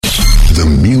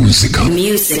Musical.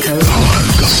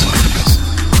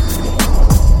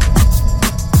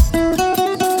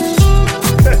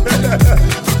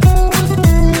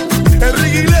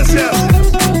 Enrique Iglesias.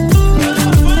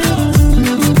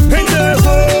 Gente de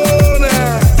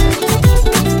zona.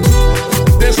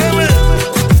 Deceme.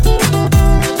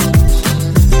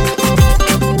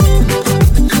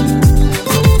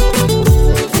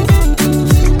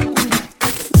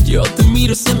 Yo te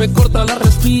miro y se me corta la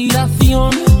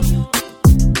respiración.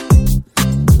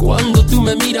 Cuando tú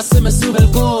me miras se me sube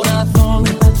el corazón.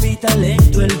 Me palpita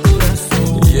lento el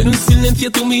corazón. Y en un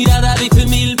silencio tu mirada dice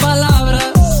 1000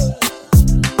 palabras.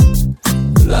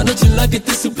 La noche en la que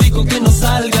te suplico que no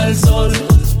salga el sol.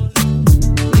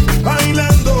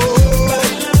 Bailando,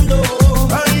 bailando,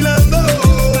 bailando,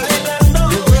 bailando.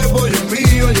 Tu cuerpo y el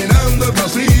mío llenando el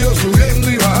vacío, subiendo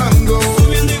y bajando.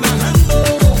 Subiendo y bajando.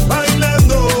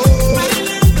 Bailando,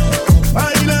 bailando,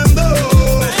 bailando,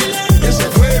 bailando. Ese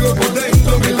fuego por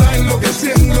dentro me va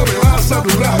enloqueciendo, me va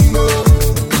saturando.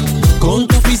 Con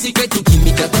tu física y tu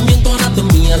química, también tu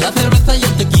anatomía, la cerveza y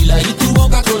el tequila y tu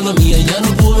boca con la mía. Ya no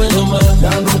puedo más,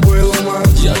 ya no puedo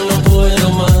más, ya no puedo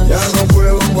más, ya no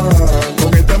puedo más.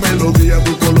 Con esta melodía,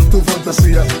 tu color, tu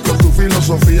fantasía, con tu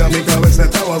filosofía, mi cabeza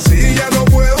está vacía. Ya no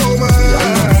puedo más, ya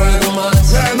no puedo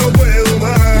más, ya no puedo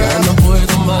más, ya no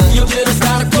puedo más. Yo quiero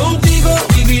estar contigo,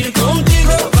 vivir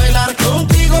contigo, bailar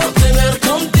contigo, tener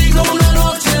contigo una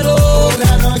noche loca,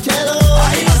 una noche loca.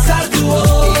 Ahí besar tu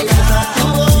boca.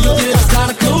 Yo quiero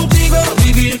estar contigo,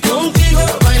 vivir contigo,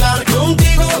 bailar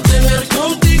contigo, tener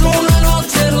contigo una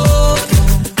noche loca,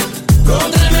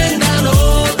 con tremenda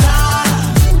nota.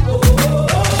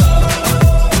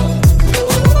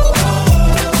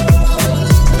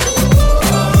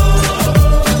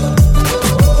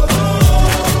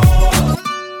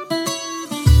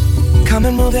 Come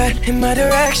and move that in my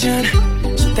direction.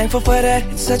 So thankful for that,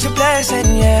 it's such a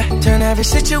blessing, yeah. Turn every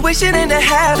situation into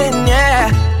heaven,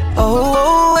 yeah.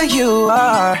 Oh, you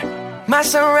are my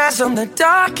sunrise on the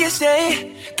darkest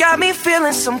day. Got me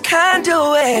feeling some kind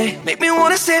of way. Make me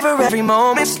wanna savor every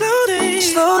moment slowly,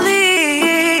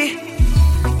 slowly.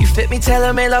 You fit me,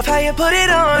 tailor-made, love how you put it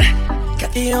on.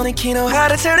 Got the only key, know how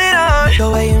to turn it on. The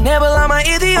way you never lie my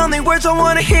ear, the only words I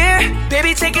wanna hear.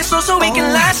 Baby, take it slow so we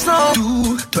can last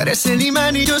long. Tú eres el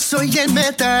imán y yo soy el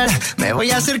metal. Me voy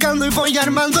acercando y voy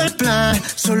armando el plan.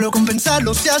 Solo con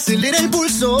pensarlo se acelera el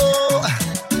pulso.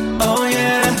 Oh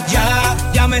yeah,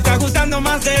 ya me está gustando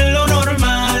más de lo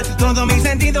normal. Todos mis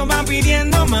sentidos van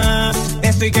pidiendo más.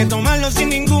 Esto hay que tomarlo sin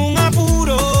ningún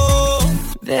apuro.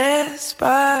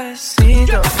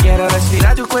 Despacito, quiero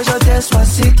respirar tu cuello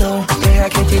despacito. Deja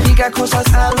que te diga cosas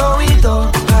al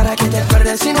oído, para que te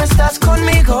acuerdes si no estás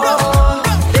conmigo.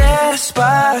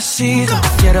 Despacito,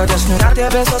 quiero desnudarte a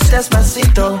besos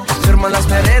despacito. Firmo las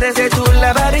paredes de tu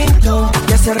laberinto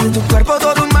y hacer de tu cuerpo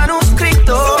todo un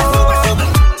manuscrito.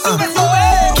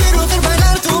 Quiero ver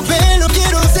bailar tu pelo,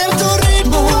 quiero ser tu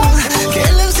ritmo.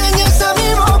 Que le enseñes a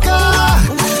mi boca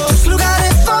tus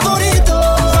lugares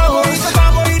favoritos.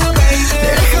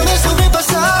 Déjame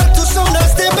sobrepasar tus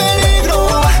zonas de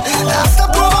peligro,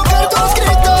 hasta provocar tus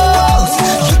gritos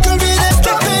y que olvides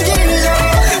de pedirlo.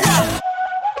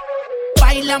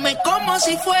 Báilame como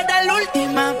si fuera la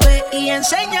última vez y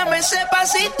enséñame ese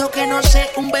pasito que no sé,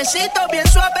 un besito bien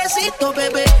suavecito,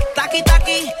 bebé. Taqui,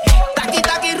 taqui, taqui,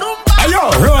 taqui, rumba.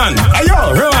 Ayo, Rowan,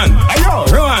 ayo, Rowan, ayo,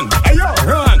 Rowan, ayo,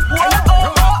 Rowan.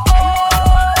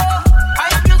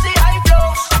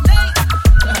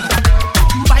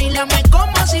 Báilame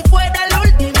como si fuera la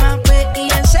última vez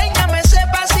y enséñame ese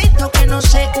pasito que no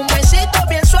sé, un besito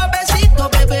bien suavecito,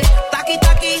 bebé. Taqui,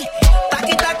 taqui,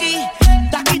 taqui, taqui,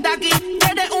 taqui, taqui.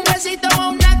 Tienes un besito o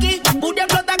un naki, Buria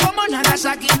flota como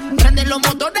Nagasaki. Prende los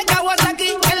motores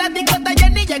Kawasaki, que la discota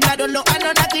Jenny llegaron los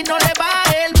Anunnaki. No le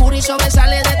baje, el booty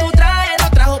sobresale de tu traje. No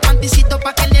trajo panticito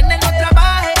pa' que el nene no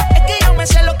trabaje. Es que yo me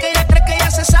sé lo que ella cree que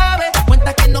ya se sabe.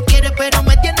 Cuenta que no quiere pero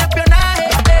me tiene espionaje.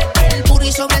 El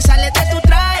booty sobresale de tu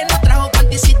traje. No trajo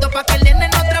panticito pa' que el nene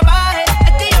no trabaje.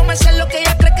 Es que yo me sé lo que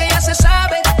ella cree que ya se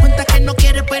sabe. Cuenta que no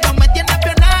quiere pero me tiene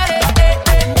espionaje.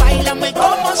 Báilame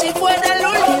como si fuera la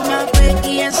última vez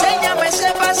y enséñame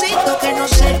ese pasito que no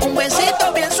sé, un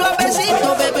besito bien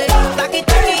suavecito, bebé. Taqui,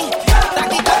 taqui,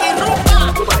 taqui, taqui,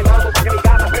 rumba.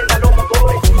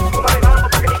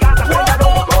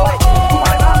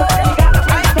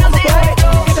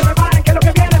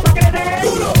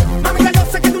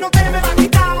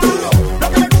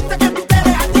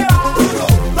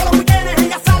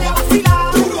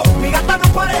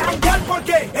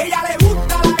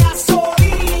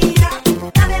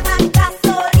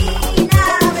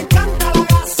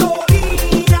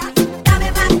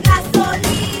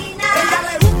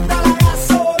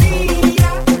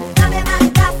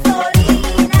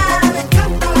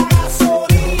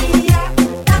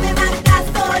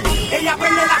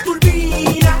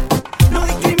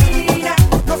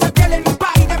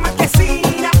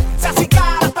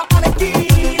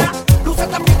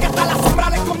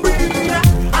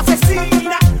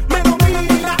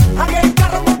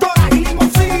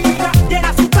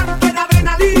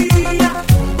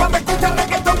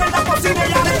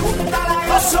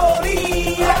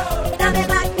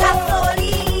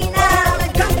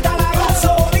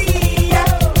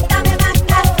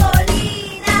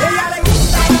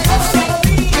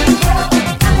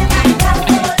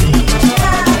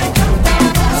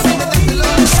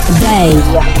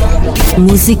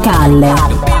 musicale.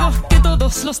 Que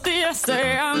todos los días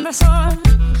sean de sol.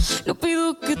 No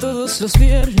pido que todos los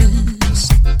viernes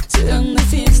sean de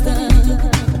fiesta.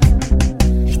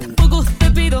 Y tampoco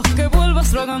te pido que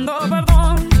vuelvas rogando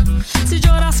perdón si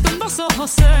lloras con los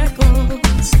ojos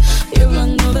secos y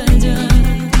hablando de ella.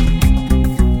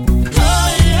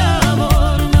 Ay,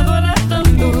 amor, me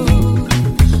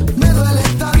duele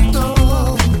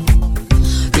tanto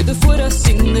que te fueras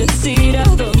sin decir a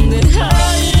dónde.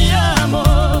 Ay,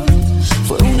 amor,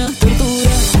 fue una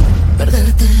tortura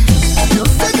perderte. Yo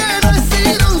sé que no he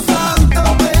sido un santo,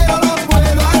 pero lo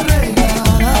puedo arreglar,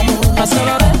 amor. A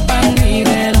solo de pan y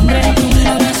del hombre y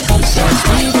las cosas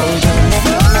digo yo.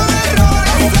 Solo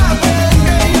errores saben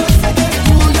que yo sé que es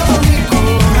tuyo mi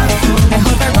corazón.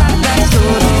 Mejor te guardas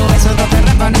todo eso, no te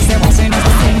reconocemos y nos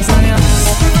decimos adiós.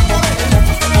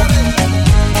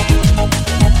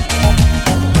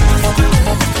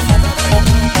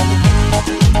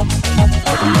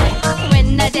 When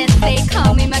I dance, they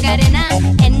call me Macarena,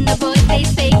 and the boys they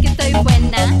say que soy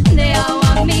buena. They all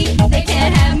want me, they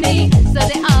can't have me, so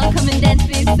they all come and dance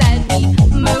beside me.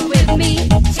 Move with me,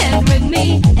 chant with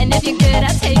me, and if you're good,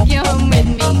 I'll take you home with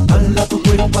me. Dale a tu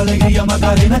cuerpo alegría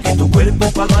Macarena, que tu cuerpo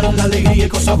es para dar la alegría y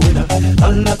cosas buenas.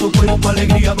 Dale a tu cuerpo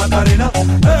alegría Macarena,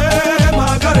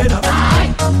 Macarena.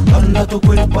 Dale a tu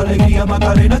cuerpo alegría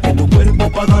Macarena, que tu cuerpo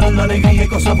es para dar la alegría y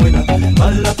cosas buenas.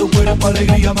 Dale a tu cuerpo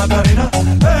alegría Macarena,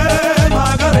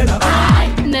 Macarena.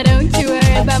 Now don't you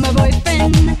worry about my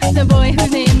boyfriend, the boy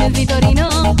whose name is Vitorino.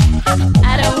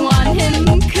 I don't want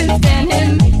him, couldn't stand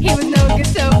him, he was no good,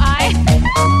 so I.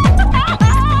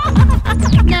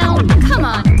 Now, come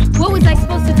on, what was I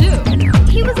supposed to do?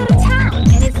 He was out of town,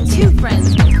 and his two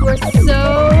friends who were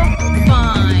so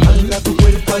fine. Dale a tu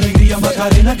cuerpo alegría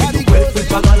Macarena, que tu cuerpo es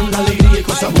para dar la alegría y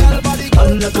cosas buenas.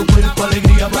 Dale a tu cuerpo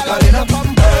alegría Macarena,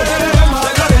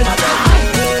 Macarena.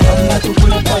 Dale a tu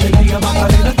cuerpo alegría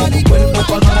Macarena, que tu cuerpo es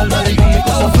para dar la alegría y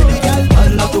cosas buenas.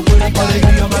 Dale a tu cuerpo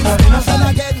alegría Macarena.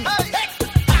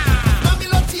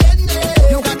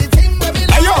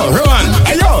 Ayo, Rowan,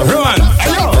 ayo, Rowan,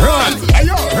 ayo, Rowan,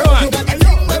 ayo, Rowan, ayo,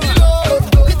 Rowan.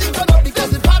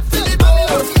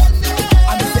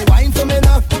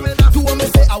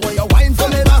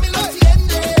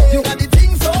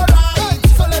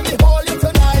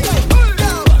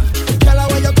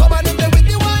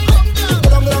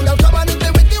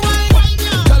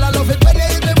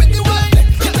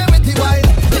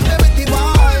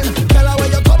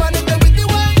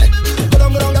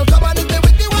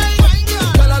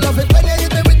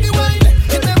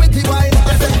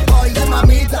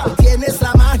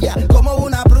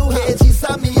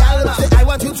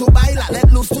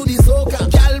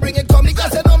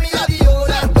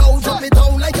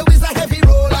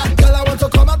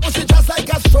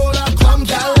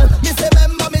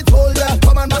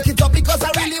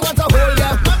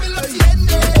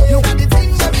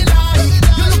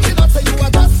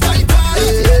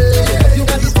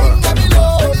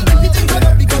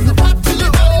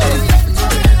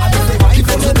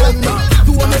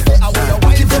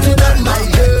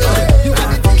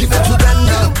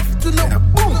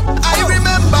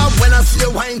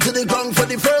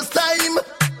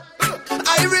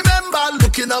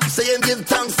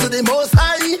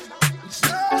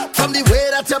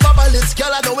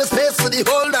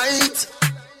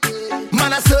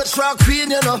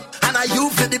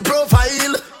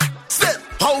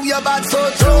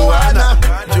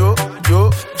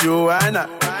 Joanna.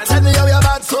 Tell me how you're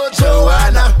bad, so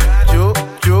Joanna.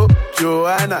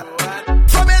 Joanna.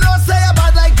 From me don't say you're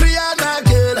bad like Rihanna,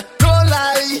 girl. Don't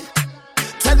lie.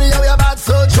 Tell me how you're bad,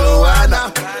 so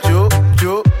Joanna.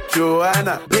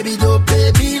 Joanna. Baby, don't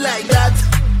play me like that.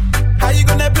 How you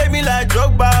gonna play me like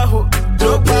Drogba, ho?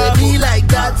 Don't play me like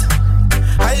that.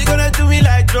 How you gonna do me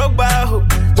like Drogba, ho?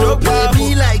 Don't play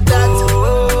me like that.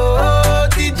 Oh,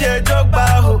 DJ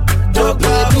Drogba, ho? Don't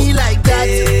play me like that.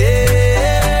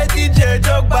 Yeah, DJ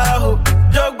Drogba, ho?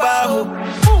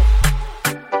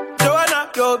 Joanna,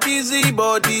 your busy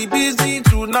body busy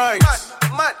tonight.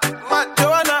 Mad.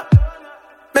 Joanna,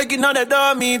 making all the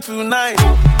dummy tonight.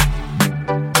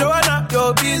 Joanna,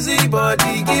 your busy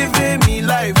body giving me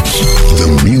life. The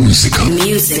musical.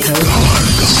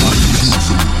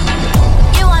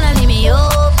 You wanna leave me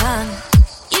open,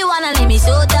 you wanna leave me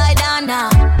so tied down now.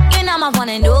 You know my one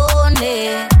and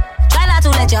only. Try not to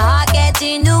let your heart get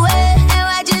in the way. And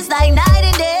we're just like night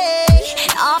and day.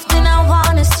 Often I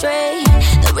wanna stray.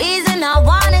 The reason I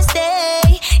wanna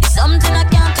stay is something I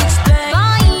can't explain.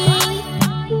 Bye.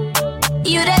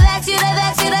 You the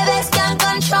vex, can't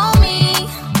control me.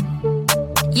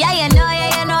 Yeah, you know,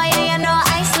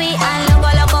 I sweet and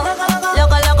loco.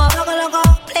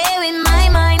 Play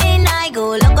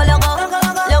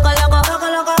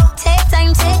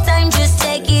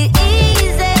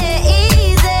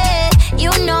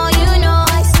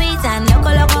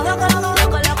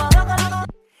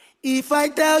I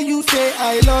tell you, say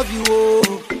I love you,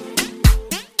 oh.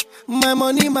 My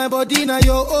money, my body, now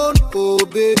your own, oh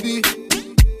baby.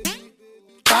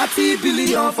 30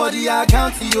 billion for the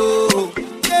account, yo.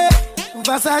 Yeah.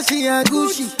 Versace and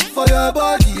Gucci for your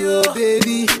body, oh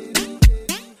baby.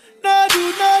 No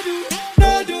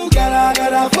do,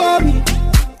 gotta for me.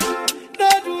 No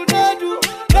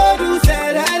do,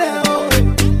 say that, oh.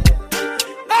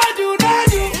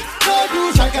 No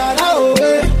do, shakara, oh.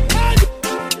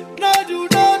 No do,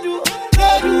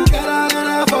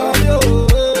 gotta for me, oh.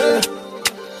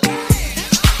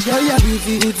 Yeah,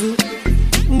 beauty too.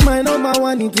 My number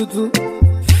one in tutu.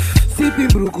 Sipping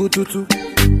bruku tutu.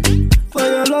 For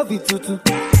your love it tutu.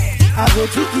 I go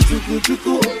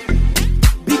chuku.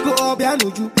 Biko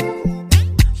obianuju.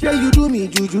 Say you do me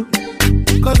juju.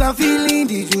 Cause I'm feeling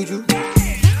the juju.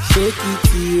 Shake it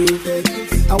to you. Take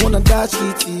it. I wanna dash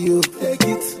it to you. Take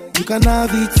it. You can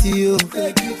have it to you.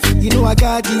 Take it. You know I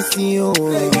got this in you.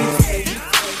 Take it.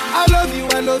 I love you.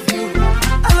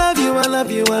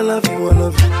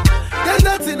 There's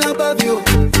nothing above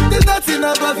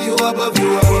you. Above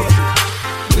you.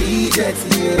 Reject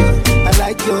you. I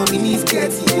like your mini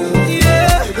skirt, you.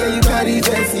 Yeah, you carry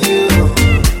dress, you.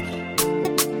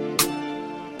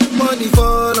 Money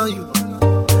fall on you.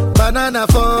 Banana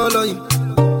fall on you.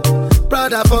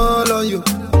 Prada fall on you.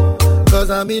 Cause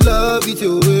I'm in love with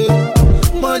you.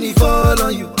 Money fall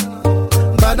on you.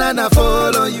 Banana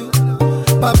fall on you.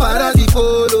 Paparazzi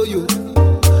follow you.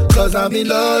 Cause I'm in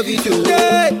love with you.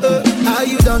 Yeah, are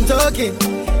you done talking?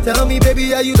 Tell me,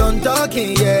 baby, are you done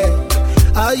talking? Yeah.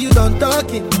 Are you done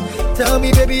talking? Tell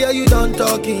me, baby, are you done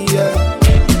talking? Yeah.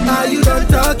 Are you done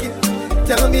talking?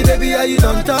 Tell me, baby, are you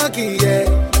done talking? Yeah.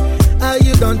 Are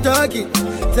you done talking?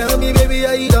 Tell me, baby,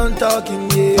 are you done talking?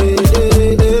 Yeah.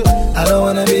 I don't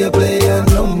wanna be a player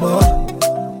no more.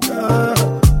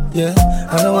 Yeah.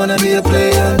 I don't wanna be a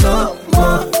player no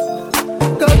more.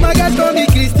 Cause my guys call me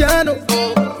Cristiano,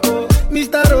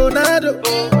 Mr. Ronaldo,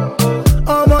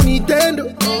 I'm on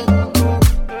Nintendo.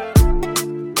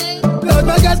 Cause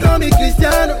my guys call me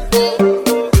Cristiano,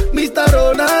 Mr.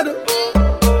 Ronaldo,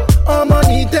 I'm on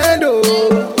Nintendo.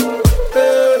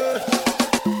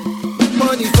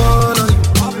 Money fall on you,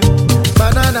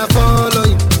 banana fall on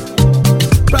you,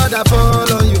 Prada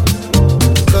fall on you.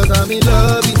 Cause I'm in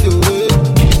love with you.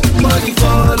 Money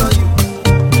fall on you,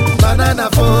 banana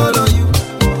fall on you,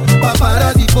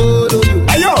 paparazzi follow you.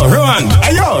 Ayo, run.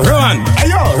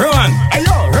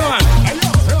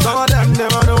 Some of them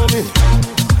never know me.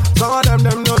 Some of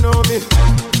them don't know me.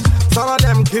 Some of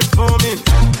them keep for me.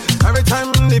 Every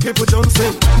time the people don't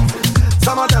sing.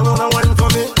 Some of them wanna whine for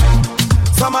me.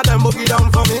 Some of them boogie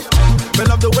down for me. They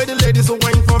love the way the ladies will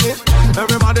whine for me.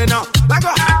 Everybody now, like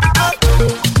a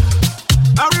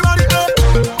everybody go.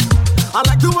 I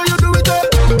like the way you do it.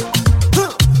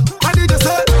 What did you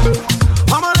say?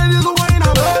 I'm a ladies will whine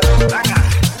on me.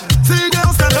 See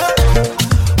girls stand up.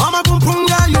 I'm a boom boom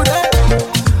guy, you there.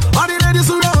 All the ladies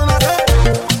who run on there.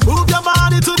 Move your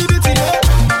body to the beat, yeah.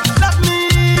 Let me.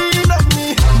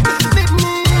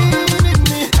 Need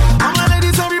me. I'm a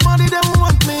ladies, everybody them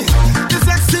want me. The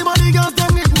sexy body girls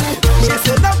them need me. She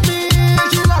said love me,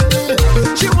 she love me.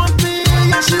 She want me,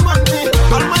 yeah she want me.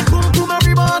 All my boom boom,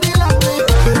 everybody love me.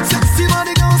 Sexy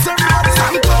body girls, everybody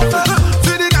sank up.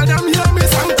 See the girl them hear me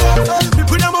sank up.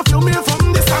 People them a feel me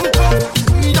from the sank up.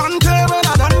 We don't care when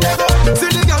I done never.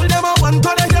 See the girl them a want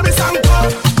to hear me sank up.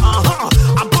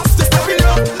 I bust the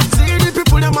stereo. See the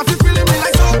people them a feel feeling me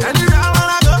like so. Anywhere I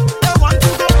wanna go, they want to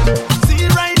go. See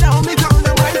right now me tell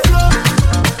them right flow.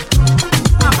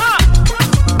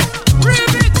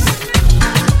 Remix.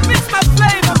 Mix my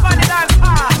flavor for the dance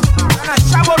part. And I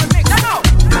shower remix. I know.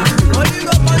 Only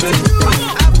go continue.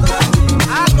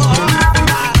 I go.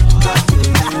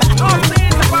 Oh,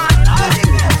 please, the party.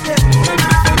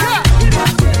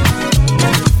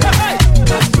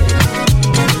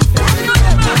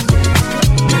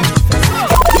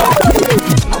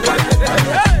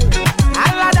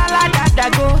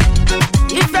 Go.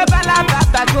 If a bala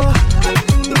baba go,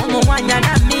 no one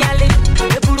yana me ale.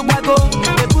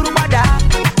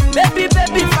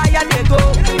 Baby, fire they go.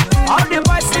 All the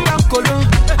boys sit down colo,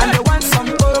 and they want some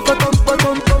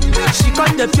potom. She got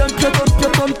the pion.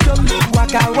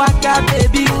 Waka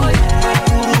baby, ooh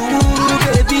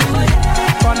baby,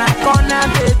 corner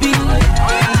baby.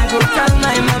 And I go tell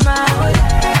my mama,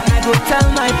 and I go tell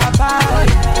my papa,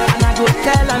 and I go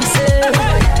tell am say,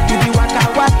 you be waka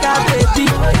baby,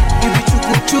 you be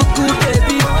chuku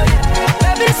baby.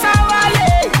 Baby sawale,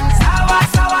 sawa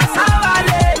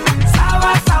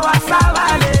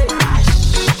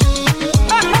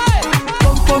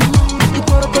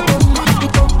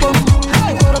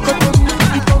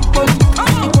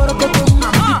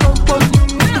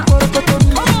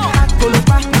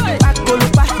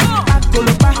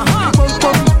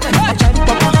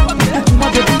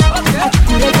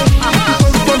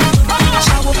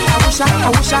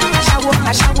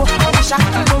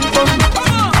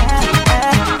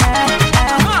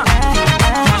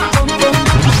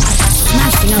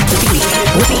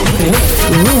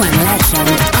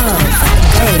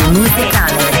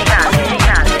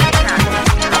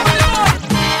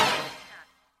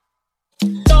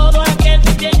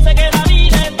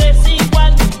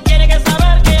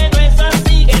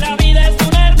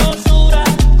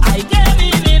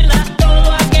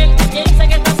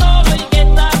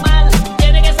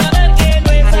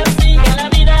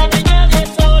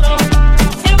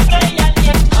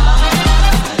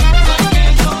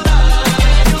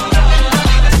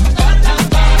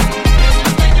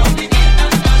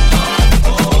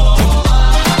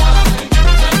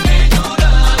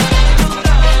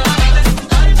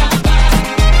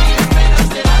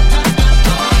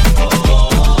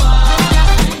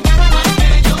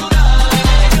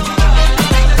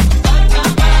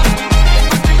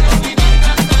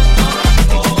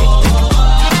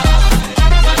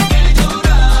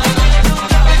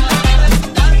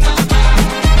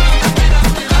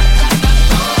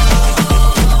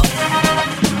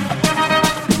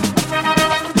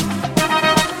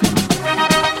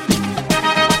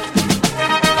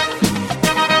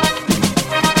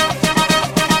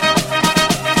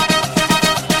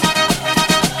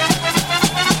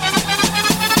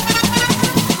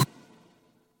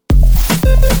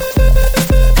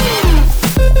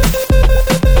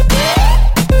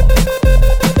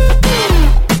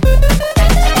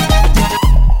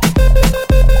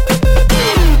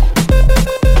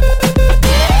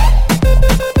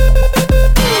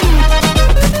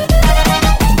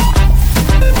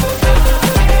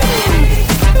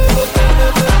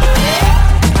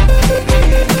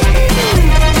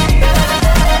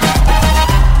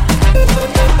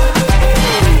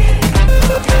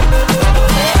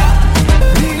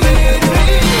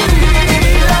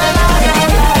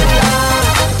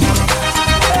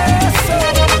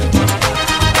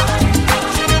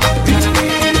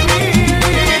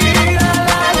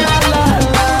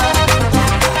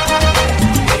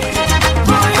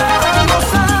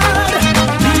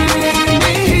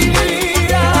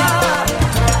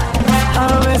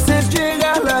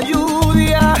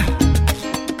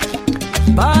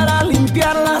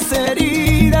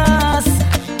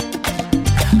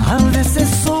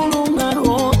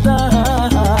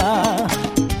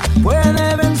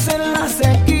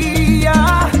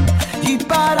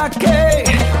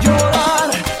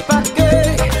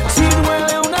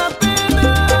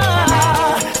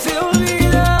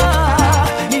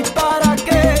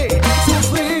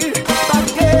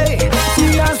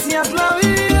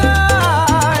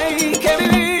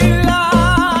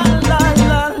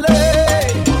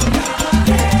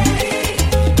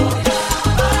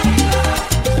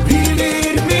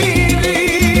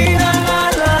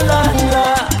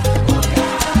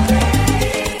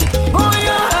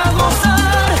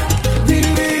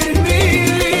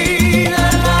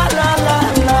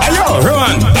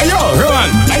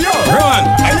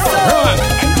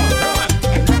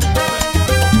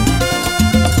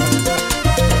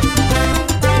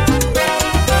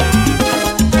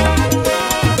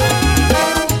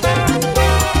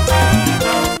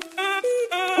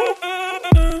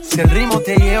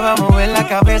va a mover la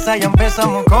cabeza, ya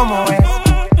empezamos como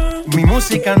es. Mi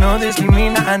música no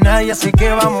discrimina a nadie, así que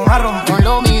vamos a romper. Con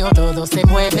lo mío todo se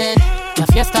mueve, la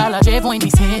fiesta la llevo en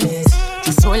mis genes.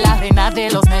 Yo soy la reina de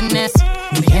los nenes,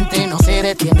 mi gente no se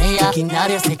detiene y aquí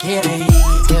nadie se quiere ir.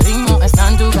 Si el ritmo está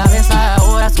en tu cabeza,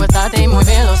 ahora suéltate y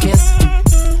mueve los pies.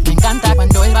 Me encanta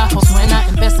cuando el bajo suena,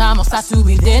 empezamos a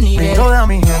subir de nivel. Y toda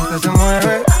mi gente se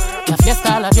mueve, la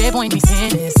fiesta la llevo en mis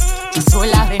genes. Yo soy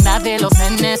la reina de los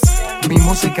nenes. Mi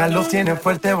música los tiene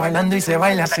fuerte bailando y se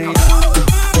baila así.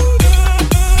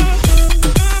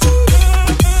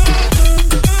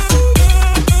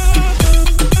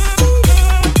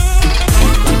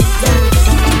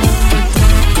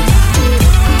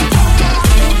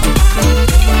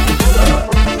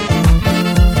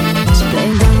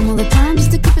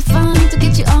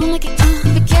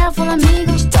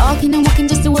 Talking and walking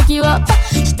just to work you up.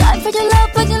 She died for your love,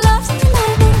 but your love's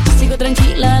tonight. Sigo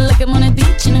tranquila, like I'm on a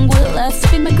beach in Anguilla.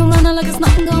 Sipping my Corona like there's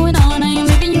nothing going on. I ain't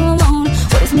leaving you alone.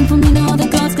 What does it mean for me? No other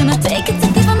God's gonna take it to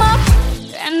give him up.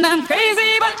 And I'm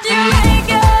crazy, but you like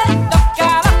it.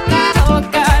 Loca, loca,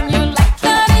 loca. And you like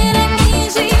that it ain't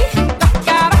easy.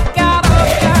 Loca, loca,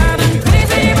 loca. And I'm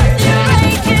crazy, but you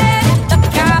like it.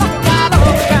 Loca, loca,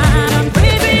 loca. And I'm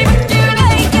crazy, but you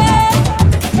like it.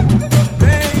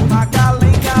 Vem,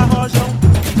 Magalenha, Rojão,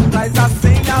 traz a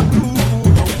senha do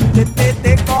TTT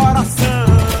coração.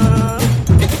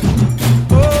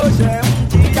 Hoje é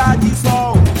dia de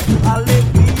sol,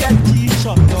 alegria de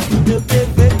xodó, meu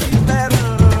bebê de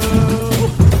verão.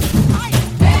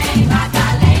 Vem,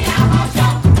 Magalenha,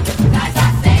 Rojão, traz a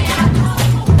senha do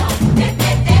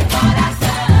TTT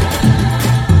coração.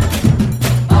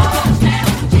 Hoje é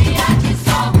dia de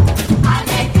sol,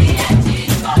 alegria de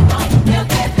xodó, meu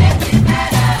bebê de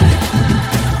verão.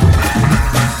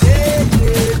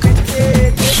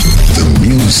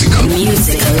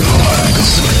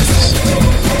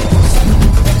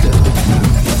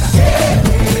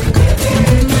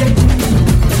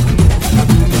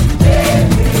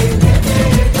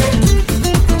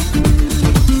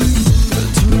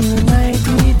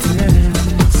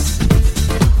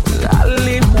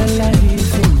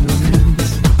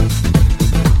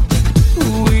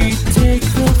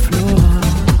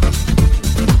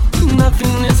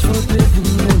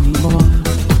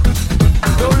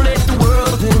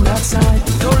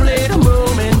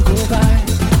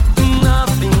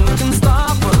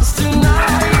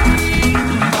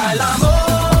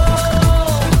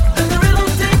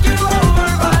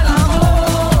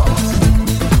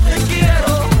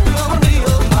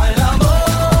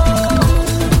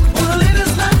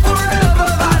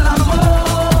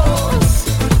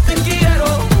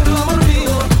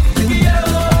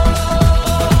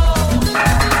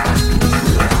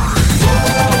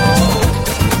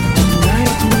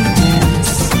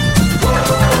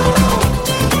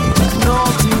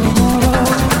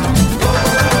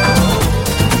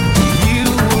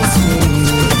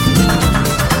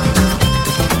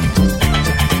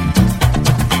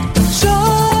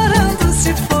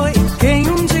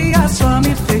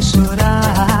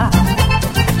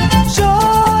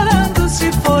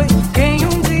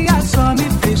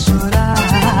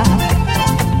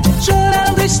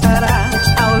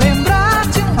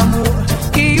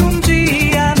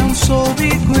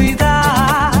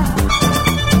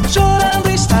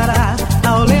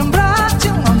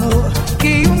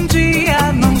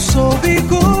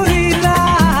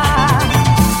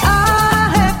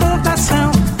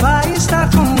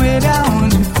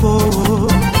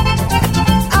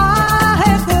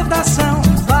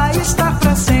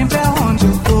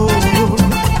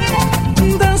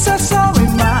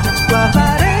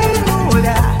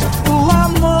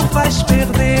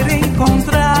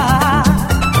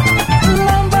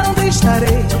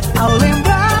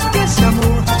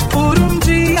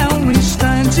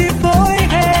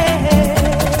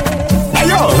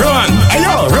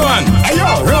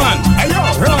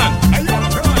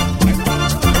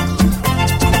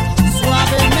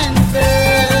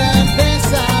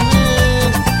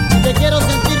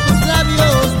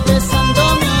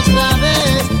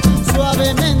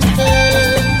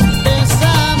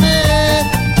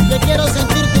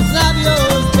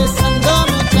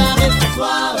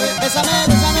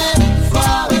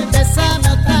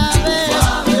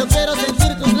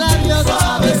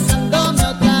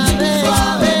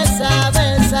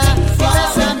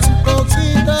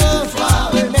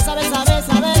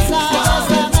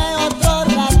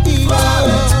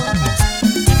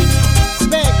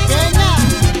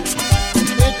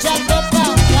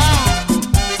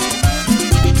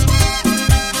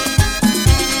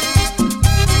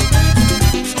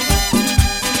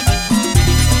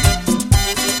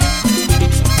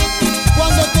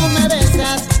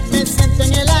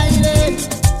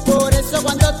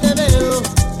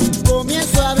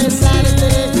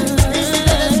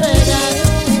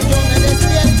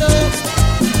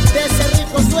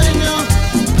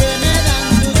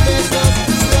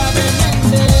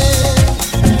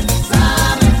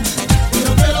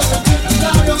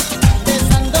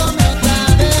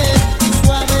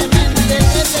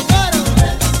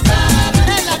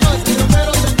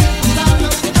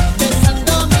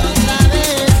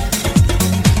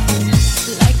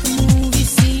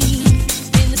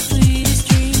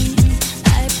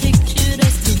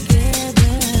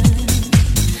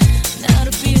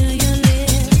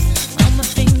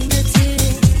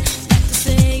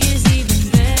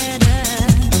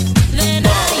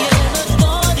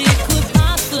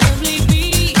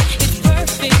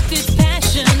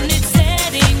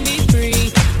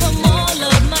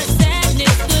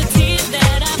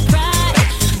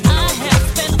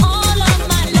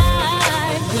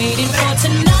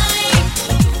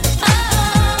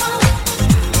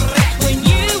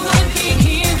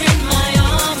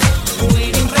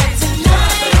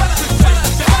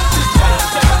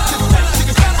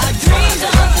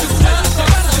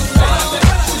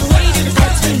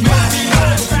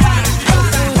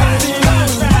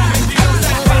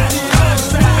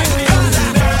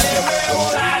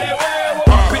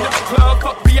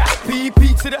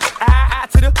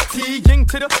 T, ying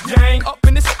to the yang, up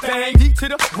in this thing, D to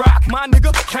the rock, my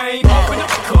nigga came up in the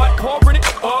cut, pouring it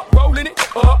up, rolling it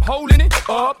up, holding it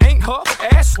up, ain't her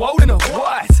ass swollen or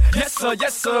what? Yes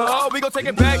sir, oh, we gon' take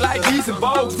it back like these and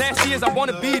Vogues. Nasty as I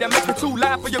wanna be, that makes me too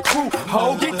loud for your crew.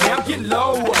 Ho, get down, get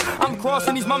low, I'm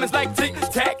crossing these moments like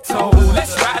tic-tac-toe.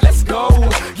 Let's ride, let's go,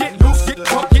 get loose, get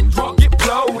drunk, get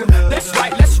blowed. That's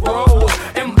right, let's roll,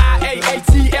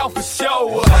 M-I-A-A-T-L for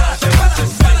show.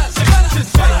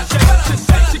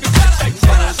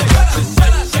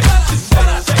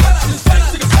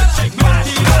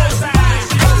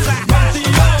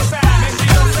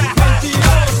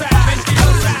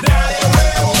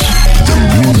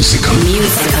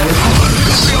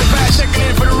 Checking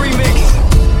in for the remix.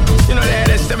 You know they had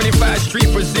that 75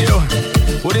 Street Brazil.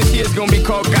 Well, this year's gonna be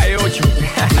called Calle Ocho.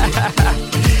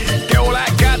 Que hola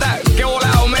gata, que hola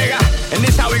omega. And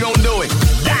this how we gonna do it.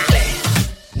 Dale.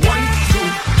 1, 2,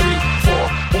 3, 4,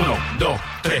 1, 2,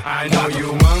 3. I know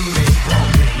you want me.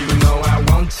 You know I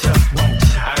want ya.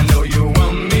 I know you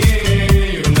want me.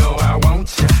 You know I want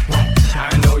ya.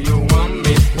 I know you want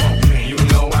me. You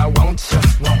know I want ya.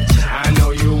 I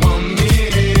know you want me.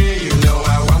 You know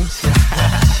I want ya.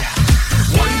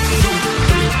 1, 2,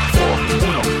 3, 4,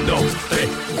 1, 2, 3,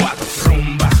 4.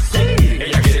 Rumba,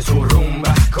 ella quiere su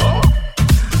rumba.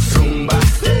 Rumba,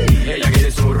 ella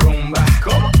quiere su rumba.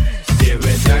 Si es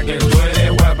verdad que tú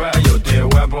eres guapa, yo te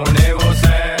voy a poner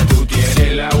gozar. Tú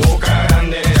tienes la boca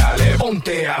grande, dale,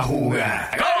 ponte a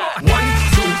jugar. 1,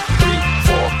 2, 3,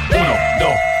 4, 1,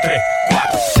 2, 3, 4.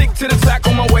 Sick to the top,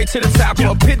 on my way to the top.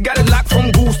 A pit got it locked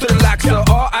from goose to the locks.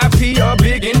 R.I.P. a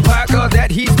big empire, cause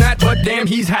that he's not, but damn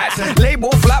he's hot.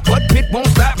 Label flop, but pit won't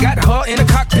stop. Got her in the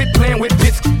cockpit playing with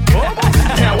bits.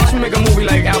 Now watch me make a movie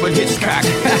like Albert Hitchcock.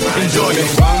 Enjoy it.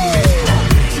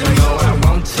 You know I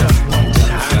want ya.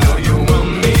 I know you want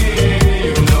me.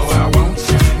 You know I want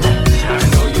ya. I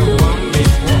know you want me.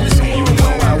 You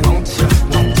know I want ya.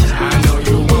 I know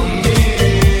you want me.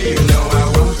 You know I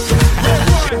want ya.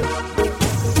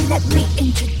 Let me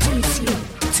introduce you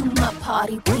to my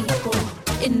party people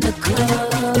in the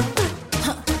club.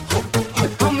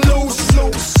 I'm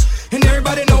loose, and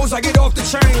everybody knows I get off the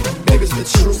chain. Baby, it's the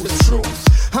truth.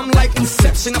 I'm like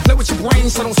Inception, I play with your brain,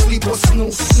 so don't sleep or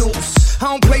snooze. I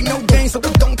don't play no games, so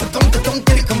don't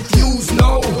get it confused,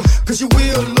 no. Cause you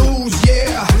will lose,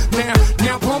 yeah.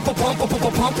 Now pump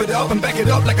it up and back it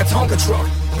up like a Tonka truck.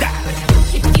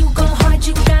 If you go hard,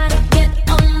 you gotta get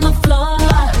on the floor.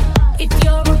 If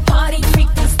you're a party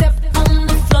freak, then step on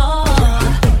the floor.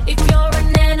 If you're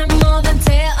an animal, then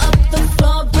tear up the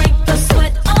floor. Break the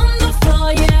sweat on the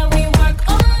floor, yeah, we work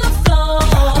on the floor.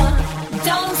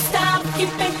 Don't stop, keep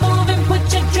it moving, put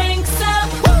your drinks up.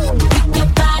 Pick your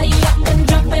body up and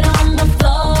drop it on the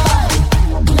floor.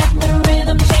 Let the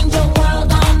rhythm change your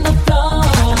world on the floor.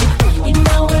 You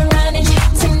know we're running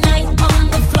tonight on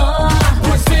the floor.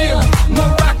 Brazil,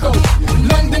 Morocco,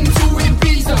 London to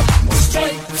Ibiza,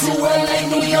 straight to LA,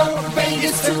 New York,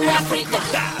 Vegas to Africa.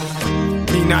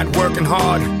 Me not working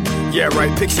hard. Yeah,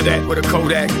 right, picture that with a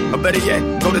Kodak. Or better yet,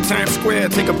 go to Times Square,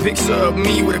 take a picture of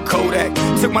me with a Kodak.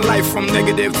 Took my life from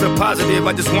negative to positive,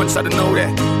 I just want y'all to know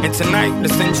that. And tonight,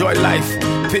 let's enjoy life.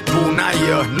 Pitbull,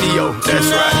 Naya, Neo,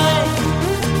 that's right.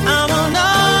 I want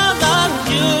all of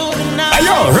you tonight.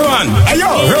 Ayo, run!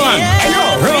 Ayo, run! Ayo,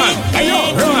 run! Ayo,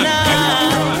 run!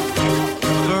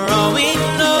 For all we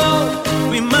know,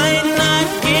 we might not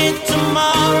get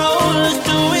tomorrow. Let's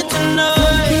do it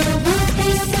tonight.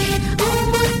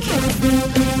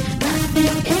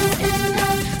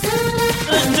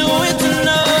 Let's do it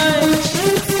tonight.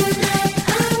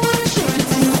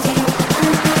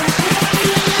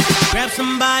 Grab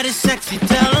somebody sexy,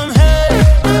 tell them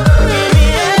hey.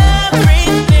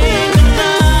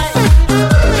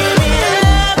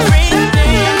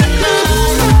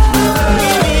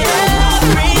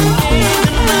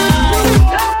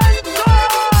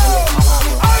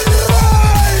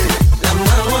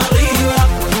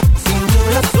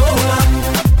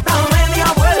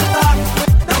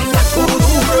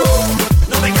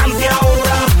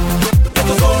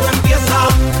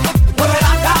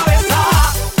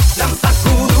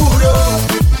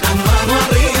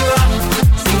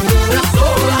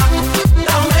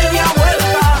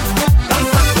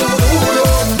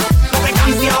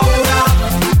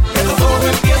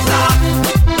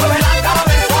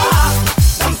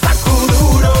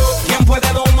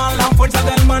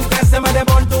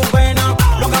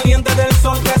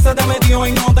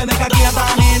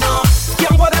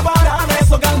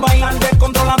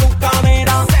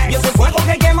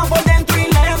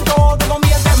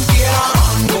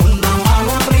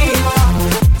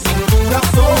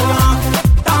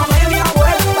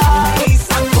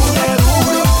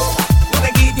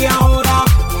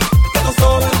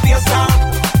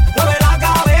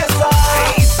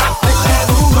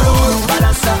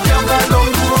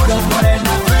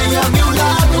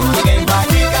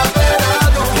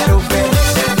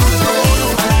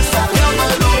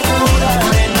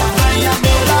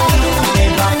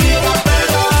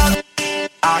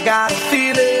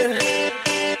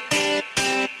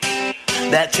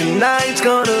 tonight's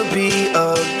gonna be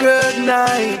a good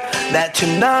night. That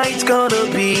tonight's gonna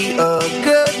be a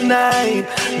good night.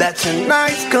 That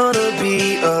tonight's gonna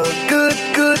be a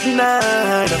good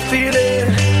night. I feel it.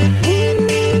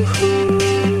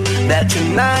 That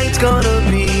tonight's gonna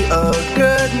be a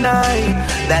good night.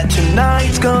 That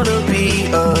tonight's gonna be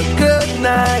a good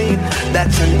night.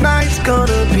 That tonight's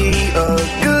gonna be a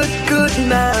good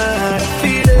night. I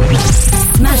feel it.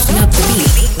 Smashing up the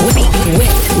beat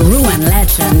with Ruan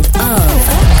Legend of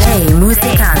Day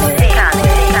Musicale.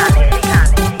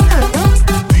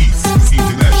 This is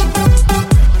International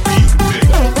Big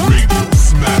Mega Radio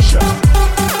Smasher.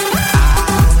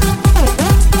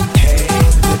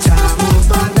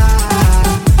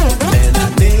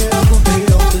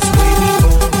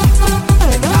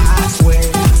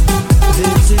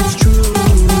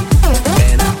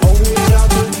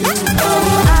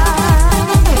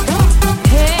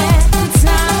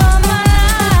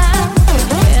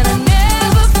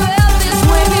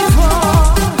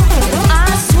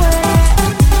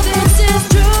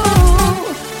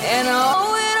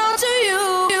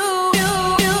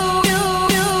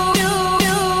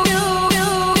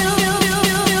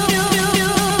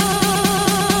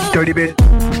 Dirty bit.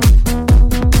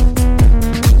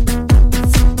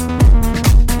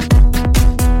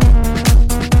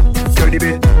 Dirty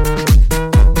bit.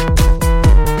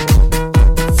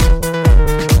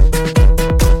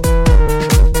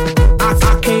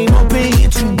 I came up in here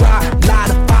to rock, light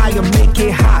a fire, make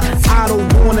it hot. I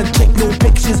don't wanna take no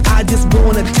pictures, I just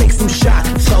wanna take some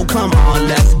shots. So come on,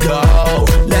 let's go,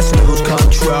 let's lose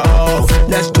control.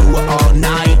 Let's do it all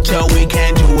night till we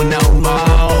can't do it no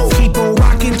more. Keep on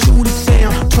rocking to the sound.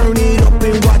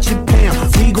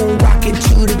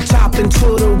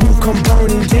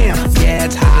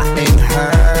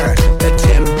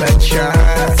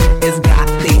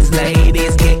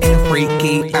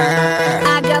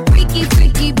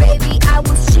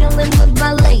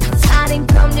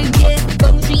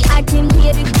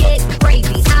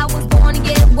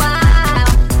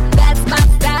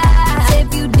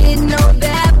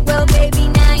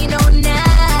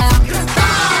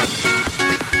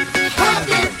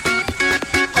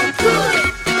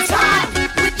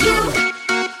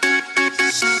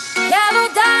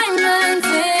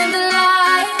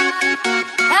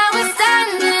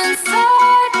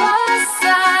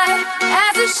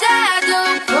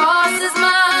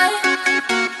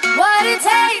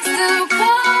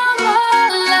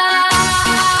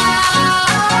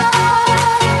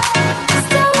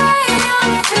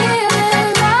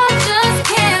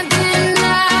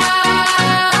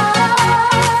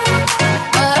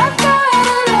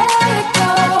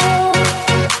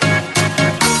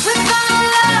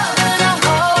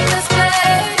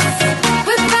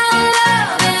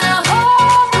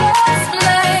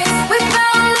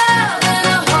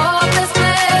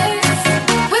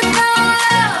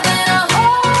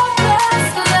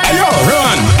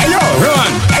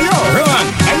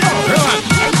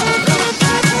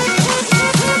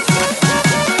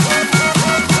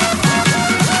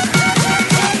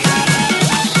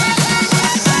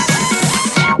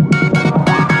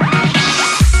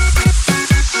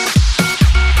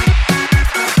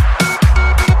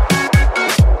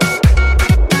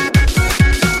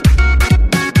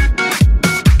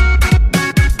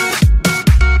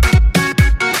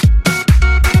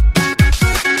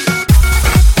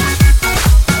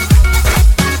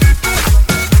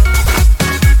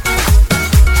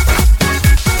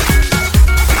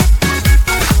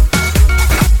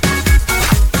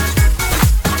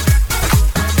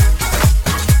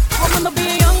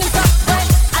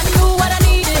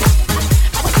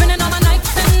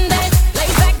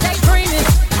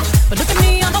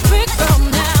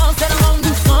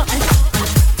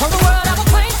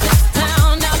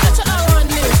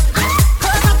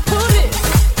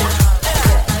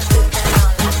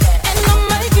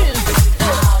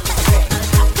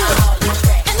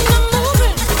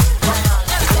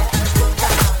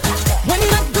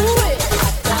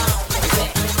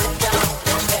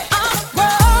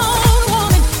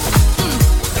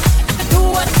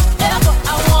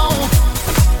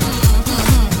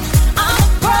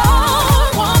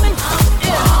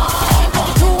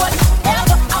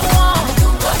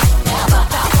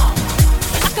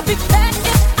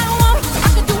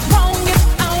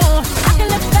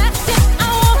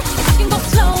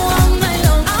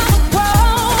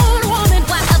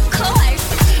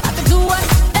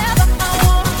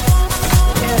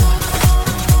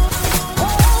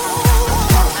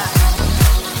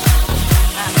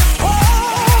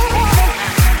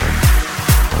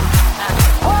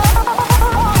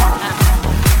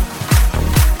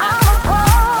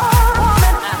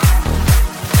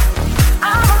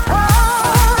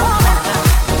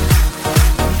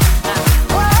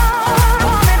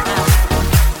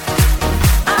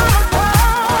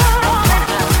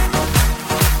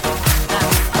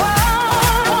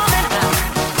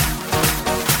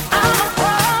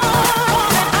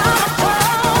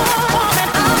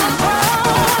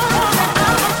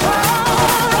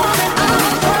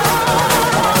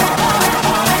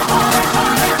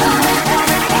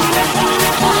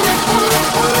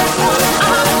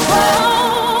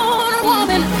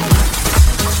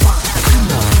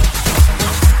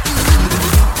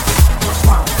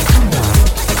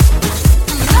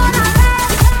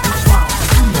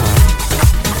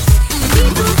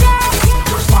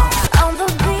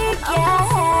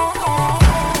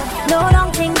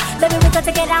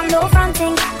 to get down, no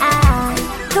fronting.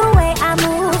 The way I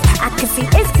move, I can see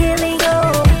it's killing you.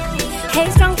 Hey,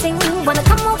 strong thing, wanna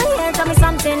come over here, tell me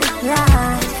something.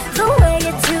 Like the way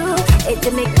you do, it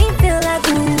to make me feel like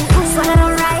ooh. Swag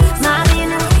alright, my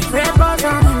vino, red balls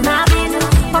on, my vino,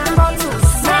 popping bottles,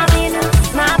 my vino,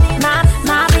 my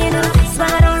vino,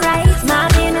 swag alright, my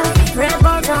vino, red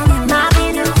balls on, my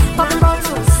vino, popping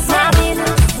bottles, my vino,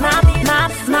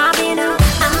 my vino.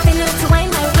 I'm feeling to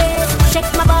wind my waist,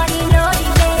 shake my body, no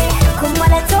delay. Come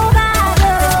while it's over,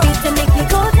 this beat to make me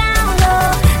go down low.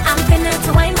 I'm feeling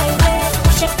to wind my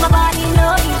waist, shake my body, no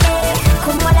delay.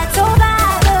 Come while it's over,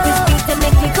 this beat to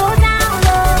make me go down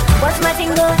low. What's my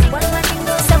tingle?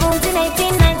 17,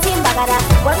 18, 19, bagada.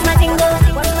 What's my tingle?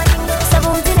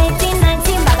 17, 18,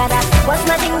 19, bagada. What's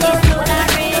my tingle?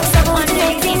 17,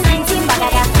 18, 19,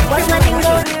 bagada. What's my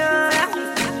tingle?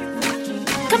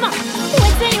 Come on,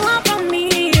 what do you want from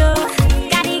me?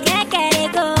 Gotta get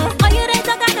it, go. Oh, you didn't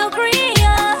talk no green,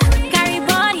 carry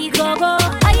body, go.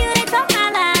 Oh, you didn't talk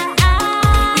nada.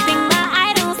 You think that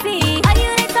I don't see? Oh, you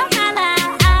didn't talk nada.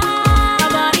 My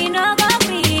body no go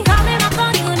free. Call me my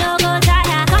phone, you no go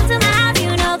tire. Come to my house,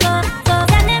 you no go.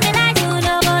 Sending me like you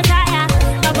no go tire.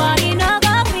 My body no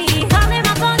go free. Call me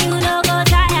my phone, you no go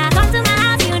tire. Come to my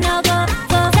house, you no go.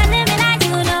 Sending me like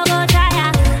you no go tire.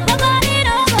 My body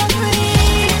no go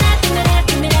free.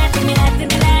 Give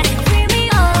me that, free me,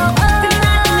 oh, oh.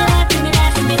 Give me that,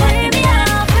 free me,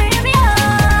 oh, free me,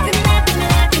 oh.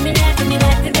 Give me that, free me,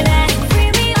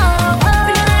 free me, oh, oh.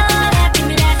 Give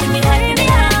me that, free me,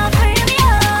 oh, free me,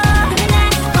 oh. Give me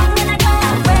that, come when I go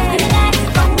away. Give me that,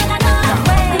 come when I go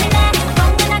away. Give me that,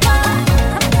 come when I go.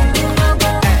 You know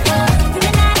go. Give me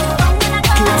that, come when I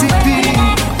go away.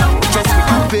 Just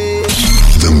coupe.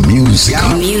 The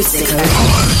music.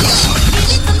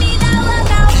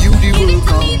 You the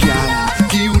workout, girl.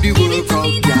 You the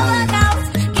workout, girl.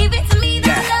 Give it to me,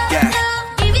 Yeah.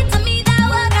 give it to me, that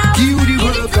workout. You the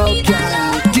workout,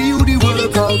 girl. You the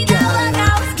workout, girl.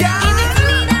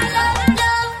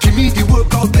 Give me the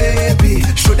workout, baby.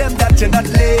 Show them that you're not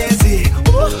lazy.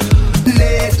 Oh,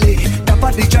 lately, that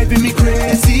body driving me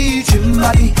crazy. Gym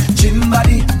body.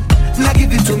 Now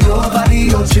give it to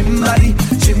nobody. Oh, gym body.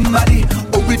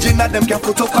 Original, them can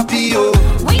photocopy, oh.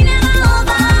 We never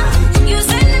over. You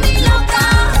sending me loca.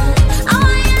 I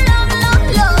want your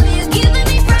love. You giving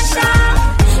me pressure.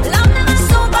 Love never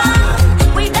sober.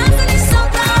 We dancing in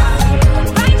soca.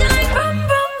 Riding like brum,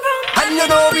 brum, brum. And you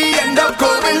know we end up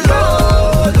going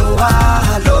low, lower,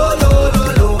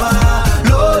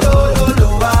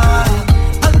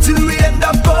 until we end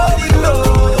up going low,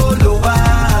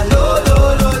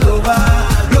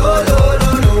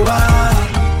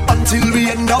 until we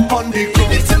end up on the ground.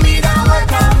 Give it to me, that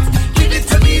workout.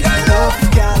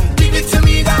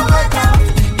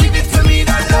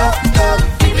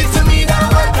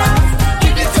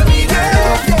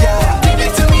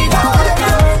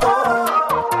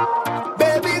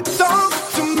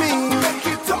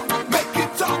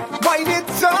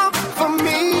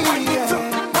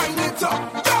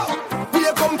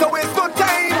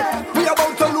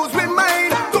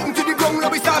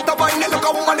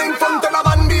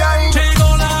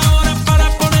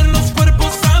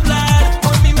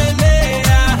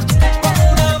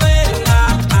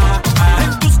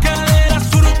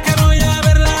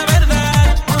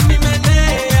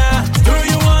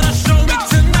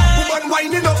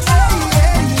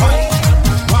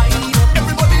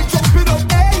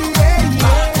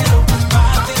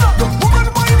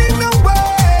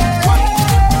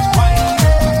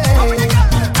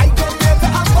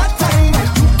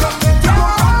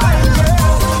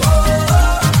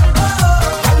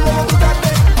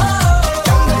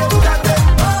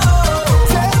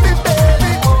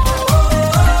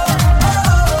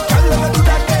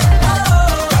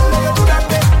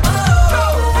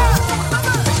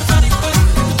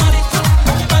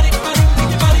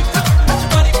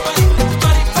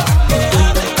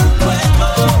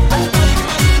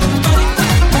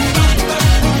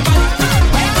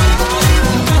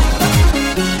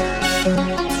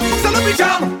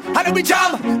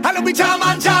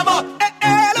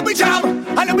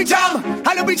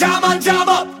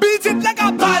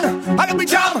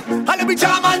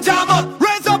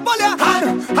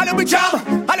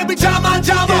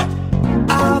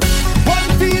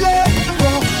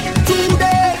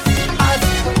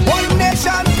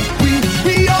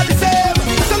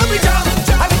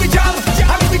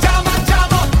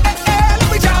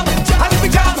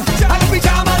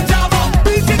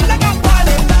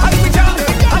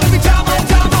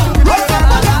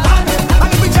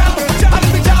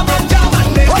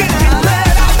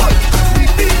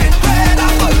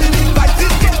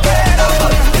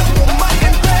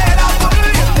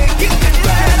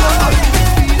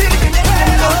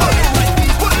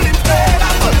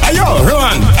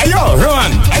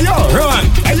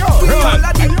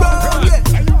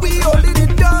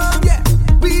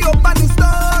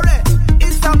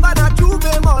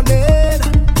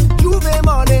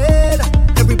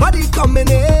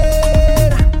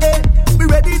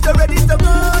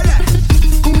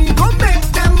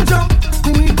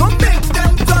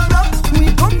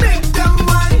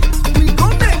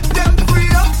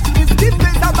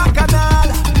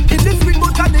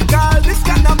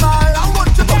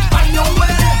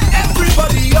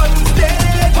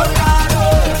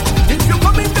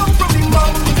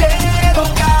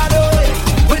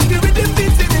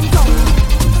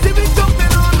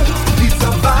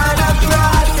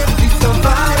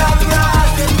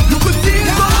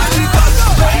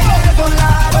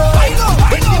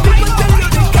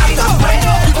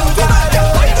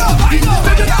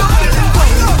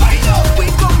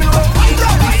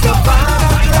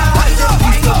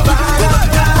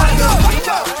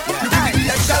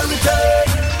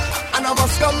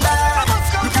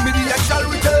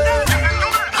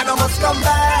 come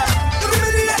back. You give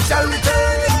me the I shall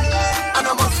return, and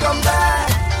I must come back.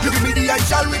 You give me the I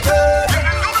shall return,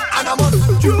 and I must.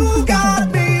 You got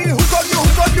me. Hook on you,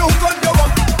 hook on you, hook on you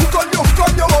up. Hook on you, hook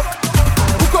on you up.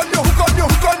 Hook on you, hook on you,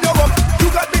 hook on you up. You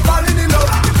got me falling in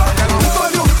love. Hook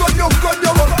on you, hook on you, hook on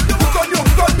you up. Hook on you,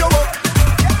 hook on you up.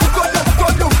 Hook on you, hook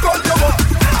on you, hook on you up.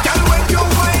 Girl, when you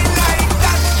whine like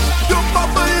that, you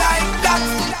bubble like that,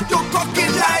 you cock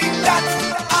it like that,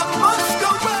 I must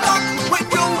come back. When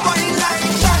you whine like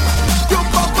that, you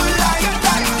bubble like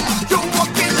that, you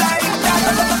walk it like that,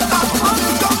 I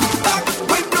must come back.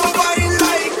 When you whine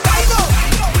like that,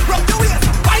 rock the waist,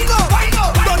 whine up,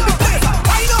 run the place,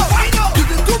 whine up,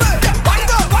 give it to me,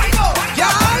 whine up,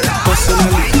 yeah.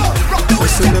 Personally,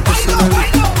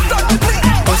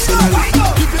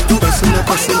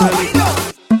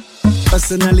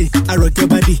 personally, I rock your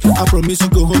body. I promise you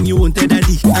go home, you won't tell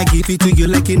daddy. I give it to you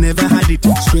like you never had it.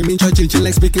 Screaming, churching,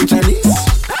 like speaking Chinese.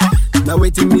 Now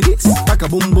waiting me this, pack a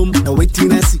boom boom. Now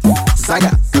waiting I see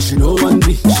Saga, cause she know one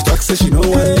me. She talks so she know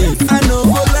one leave. I know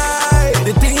go lie,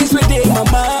 the things within my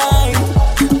mind.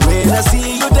 When I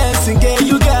see you dancing, girl,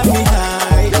 you got me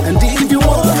high. And if you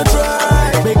wanna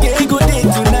try, make a good day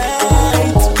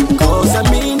tonight. Cause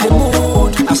I'm in the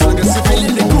mood. As long as you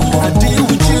feeling the groove, I deal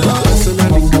with you.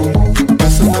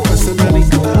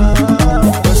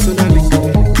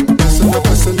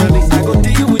 Personally, I go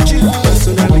deal with you.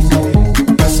 Personally.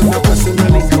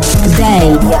 Day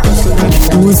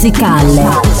musicale.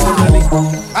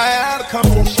 I have a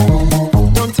confession,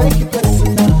 don't take it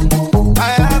personal. I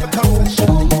have a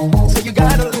confession, so you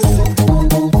gotta listen.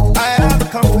 I have a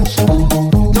confession,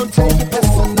 don't take it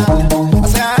personal. I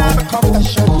say I have a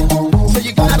confession, so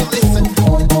you gotta listen.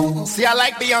 See, I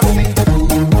like Beyonce,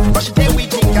 but she did we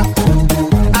jingle.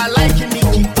 I like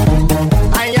Nicki,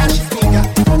 I am she sneaker.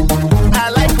 I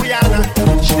like Rihanna,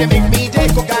 she did make me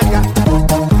take go gaga.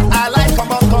 I like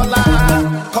Omotola,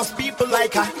 cause people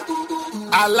like her.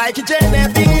 I like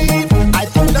Genevieve, I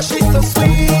think that she's so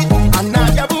sweet. And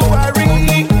Nadia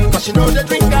Buhari, cause she know the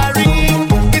drink I read.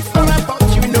 It's not about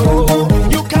you know,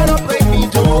 you cannot break me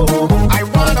though. I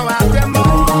wanna have them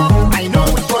all, I know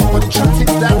it's wrong, but the truth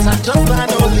is that I just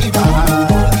can't leave her.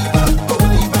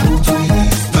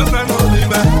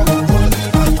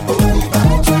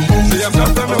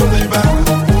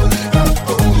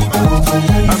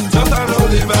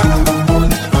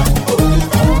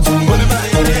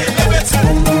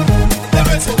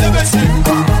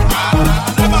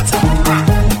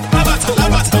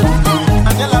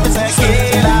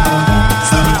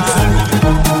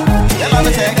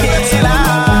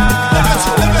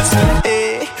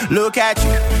 Look at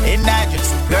you in that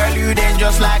dress, girl, you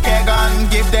dangerous like a gun.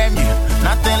 Give them you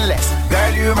nothing less,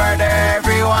 girl, you murder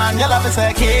everyone. Your love is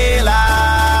a killer,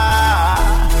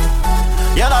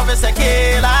 your love is a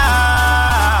killer.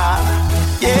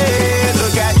 Yeah,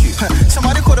 look at you.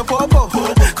 Somebody call a popo,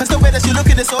 cause the way that you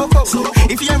looking is so cool.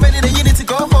 If you ain't ready, then you need to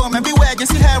go home. And beware, you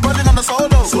see her running on the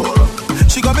solo.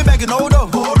 She got me begging Odo,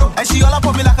 and she all up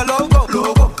on me like a logo.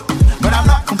 But I'm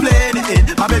not complaining,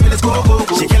 my baby, let's go.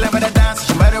 She killing with the dance,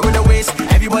 she murder with the waist.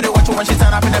 Everybody watch her when she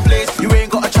turn up in the place. You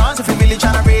ain't got a chance if you really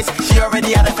tryna race. She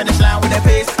already had the finish line with the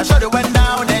pace. I shot it went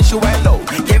down, then she went low.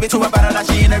 Gave it to her better than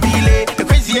she in a relay. The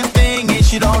craziest thing is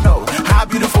she don't know how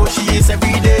beautiful she is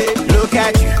every day. Look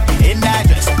at you in that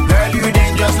dress, girl, you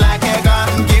dangerous like a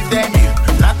gun. Give them you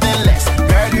nothing less,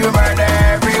 girl, you murder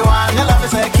everyone. Your love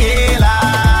is a killer,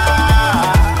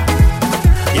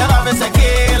 your love is a killer.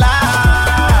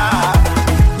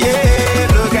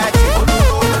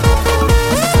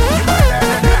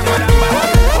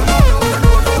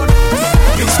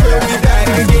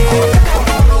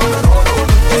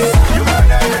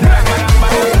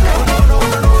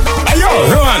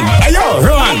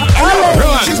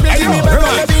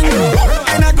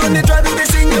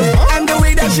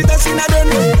 She dancing, I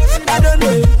don't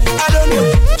know.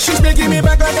 She's making me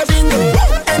back like a bingo,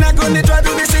 and I'm gonna try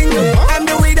to be single. And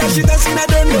the way that she dancing, I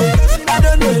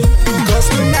don't know. Cause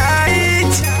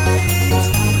tonight,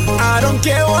 I don't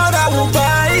care what I will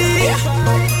buy,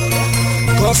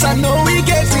 cause I know we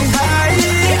getting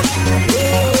high.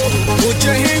 Put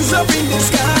your hands up in the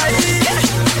sky,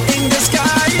 in the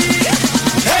sky.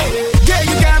 Hey, girl,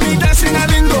 you got me dancing a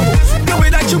lingo, the way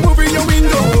that you move in your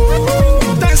window.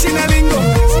 Dancing a lingo,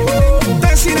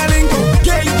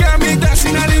 yeah, you got me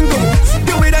dancing a lingo.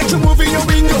 The way that you move in your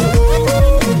window,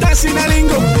 dancing a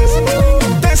lingo, a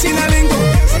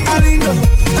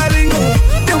lingo.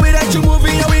 The way that you move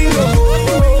in your window,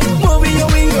 move in your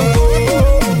window,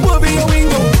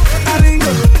 a lingo.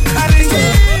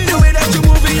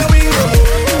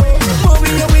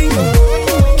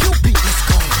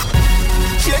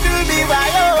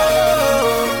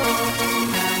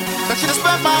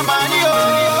 spend my money, oh.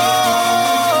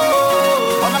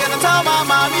 What am I gonna tell my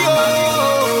mommy, oh?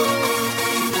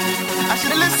 I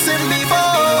should've listened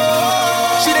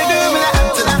before. She didn't do me like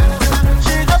Antina.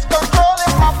 She just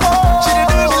controlling my phone. She didn't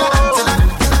do me like Antina.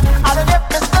 I don't get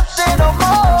prescription no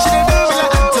more. She didn't do me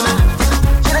like Antina.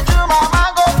 She didn't do my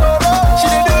mind go solo. She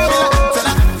didn't do me like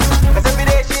Antina. Cause every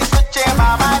day she's switching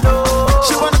my mind, oh.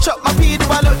 She wanna chop my pee, do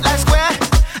I look like square?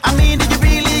 I mean, do you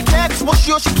really care? Cause what's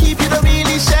yours she keep, you don't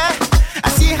really share. I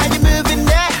see how you moving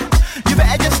there. You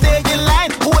better just stay in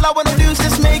line. All I wanna do is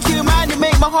just make you mine. You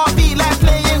make my heart beat like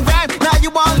playing rhyme. Now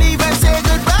you won't leave and say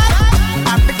goodbye.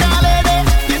 African lady,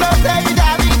 you know say you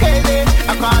drive me crazy.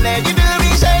 I can't let you do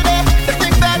me shady. The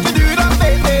things that you do don't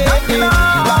fade me.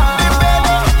 London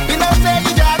baby, you know say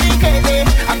you drive me crazy.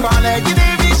 I can't let you do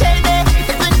me shady.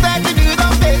 The things that you do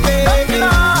don't fade me.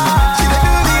 She done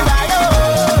do me right,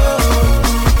 oh.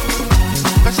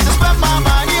 But she just spent my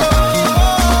money, oh.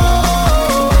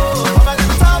 What am I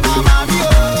gonna tell my mommy,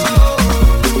 oh?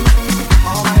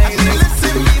 I should've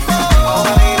listened before.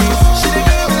 She done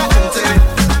do me like Antina.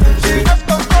 She just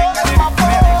controlling my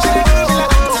phone. She done do me like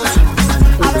Antina. I don't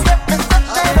get prescription no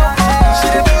more. She done do me like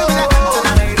Antina.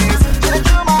 She done do my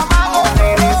mind go solo.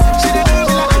 She done do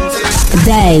me like Antina.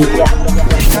 Day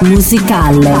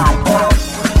musicale.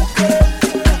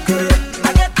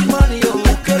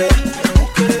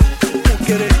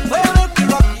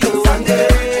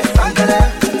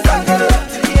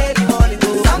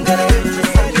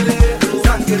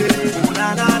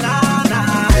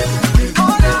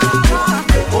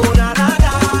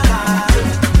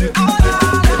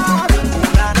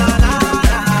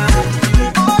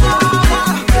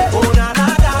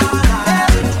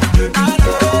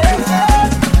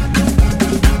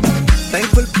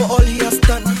 Thankful for all he has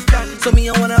done. So me,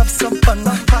 I wanna have some fun.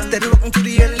 Steady rocking to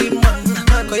the early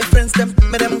man. Call your friends, them,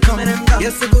 make them come.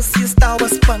 Yes, I go see a Star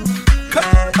Wars fun.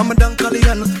 I'm a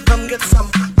Dunkalian, come get some.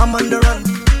 I'm on the run.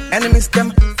 Enemies,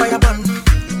 them, fire ban.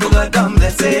 Who got them, they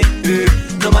say,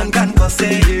 no man can go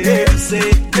say, you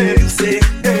say, you say,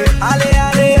 ale,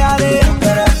 ale, ale.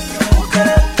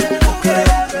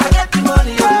 I get the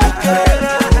money,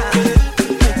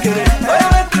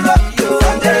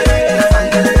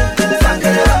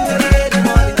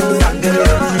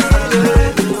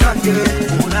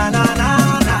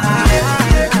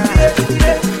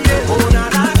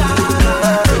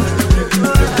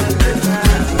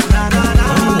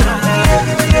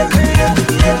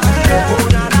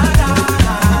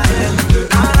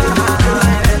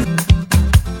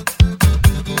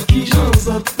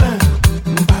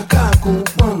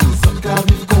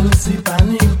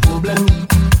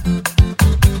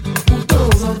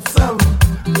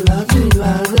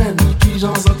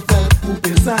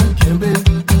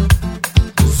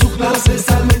 Sous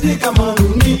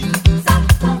place, c'est le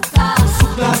médicament, nous.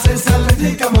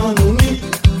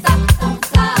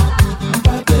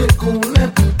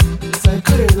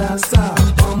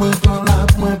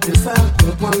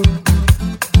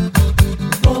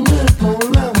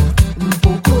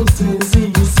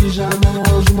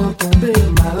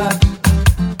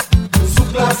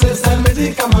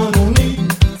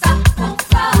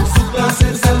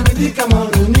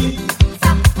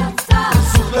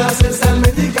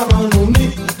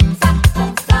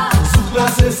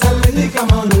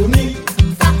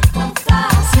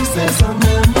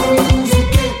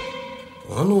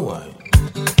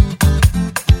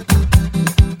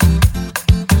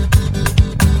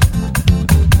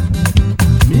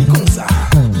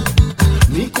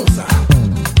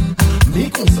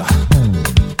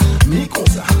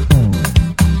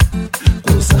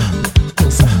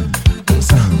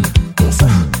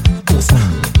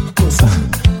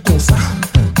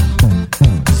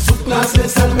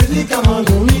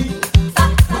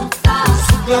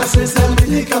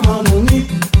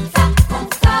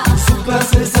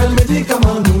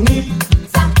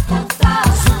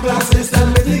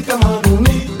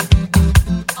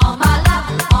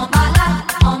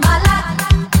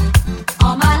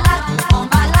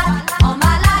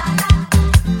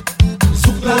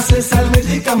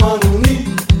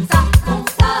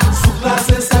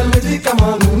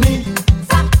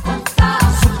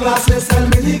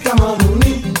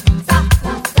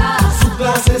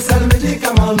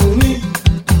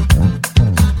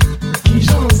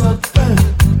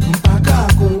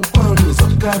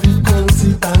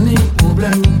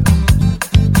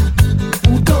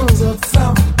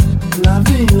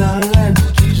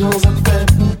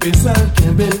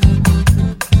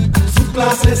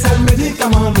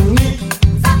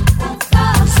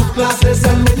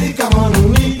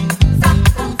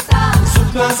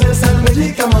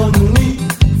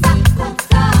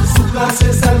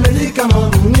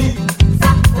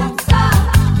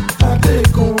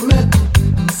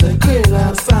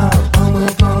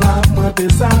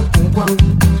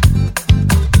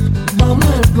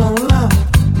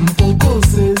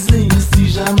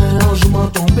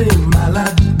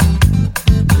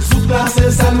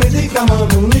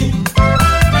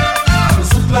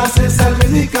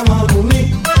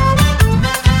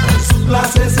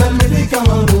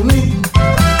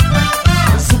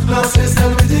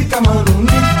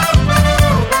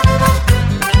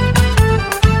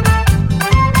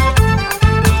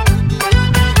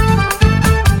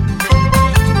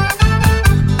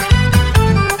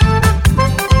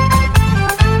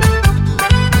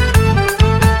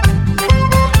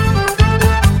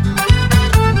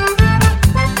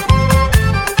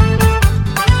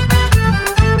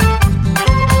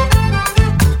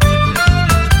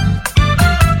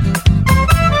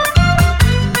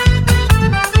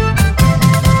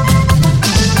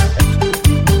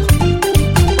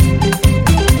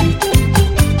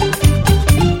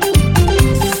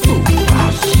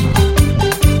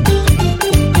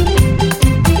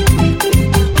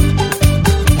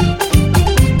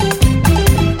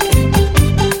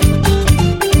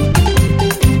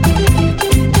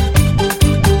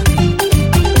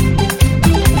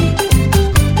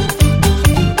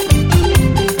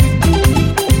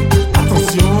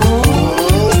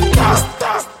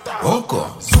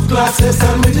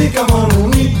 médicament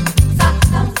mouni.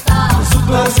 Sous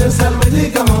place c'est le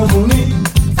médicament mouni.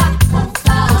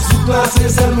 Sous place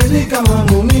c'est le médicament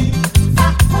mouni.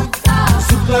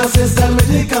 Sous place c'est le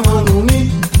médicament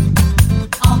mouni.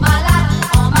 En malade,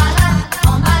 en malade,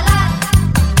 en malade.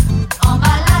 En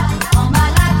malade, en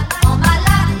malade, en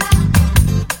malade.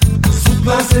 Sous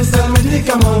place c'est le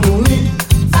médicament mouni.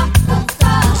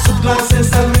 Sous place c'est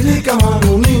le médicament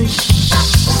mouni.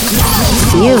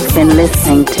 You've been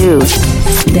listening to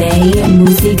Day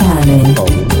Musicale.